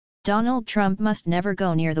Donald Trump must never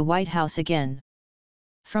go near the White House again.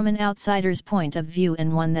 From an outsider's point of view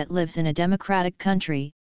and one that lives in a democratic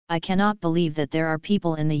country, I cannot believe that there are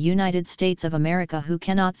people in the United States of America who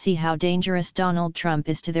cannot see how dangerous Donald Trump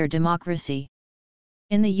is to their democracy.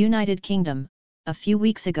 In the United Kingdom, a few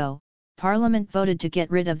weeks ago, Parliament voted to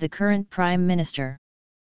get rid of the current Prime Minister.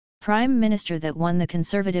 Prime Minister that won the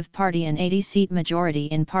Conservative Party an 80-seat majority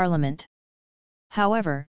in Parliament.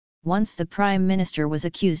 However, once the Prime Minister was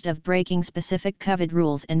accused of breaking specific COVID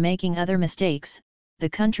rules and making other mistakes, the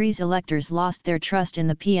country's electors lost their trust in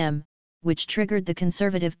the PM, which triggered the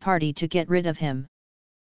Conservative Party to get rid of him.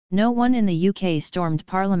 No one in the UK stormed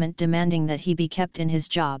Parliament demanding that he be kept in his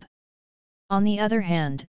job. On the other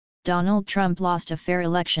hand, Donald Trump lost a fair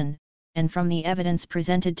election, and from the evidence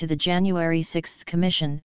presented to the January 6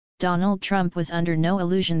 Commission, Donald Trump was under no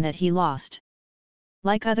illusion that he lost.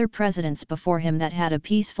 Like other presidents before him that had a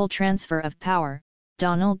peaceful transfer of power,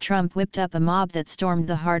 Donald Trump whipped up a mob that stormed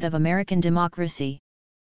the heart of American democracy.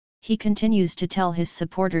 He continues to tell his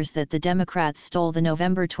supporters that the Democrats stole the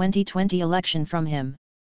November 2020 election from him.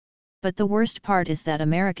 But the worst part is that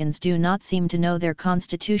Americans do not seem to know their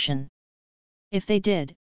Constitution. If they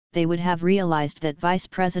did, they would have realized that Vice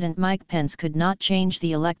President Mike Pence could not change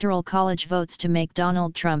the Electoral College votes to make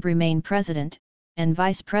Donald Trump remain president, and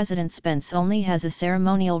Vice President Pence only has a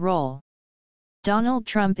ceremonial role. Donald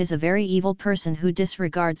Trump is a very evil person who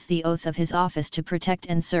disregards the oath of his office to protect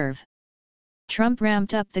and serve. Trump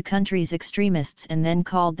ramped up the country's extremists and then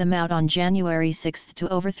called them out on January 6 to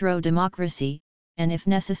overthrow democracy, and if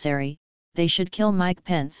necessary, they should kill Mike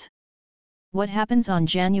Pence. What happens on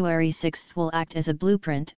January 6 will act as a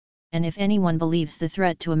blueprint, and if anyone believes the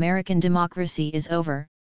threat to American democracy is over,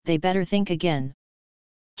 they better think again.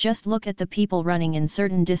 Just look at the people running in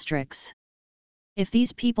certain districts. If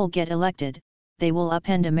these people get elected, they will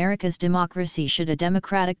upend America's democracy should a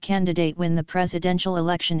Democratic candidate win the presidential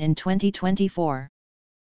election in 2024.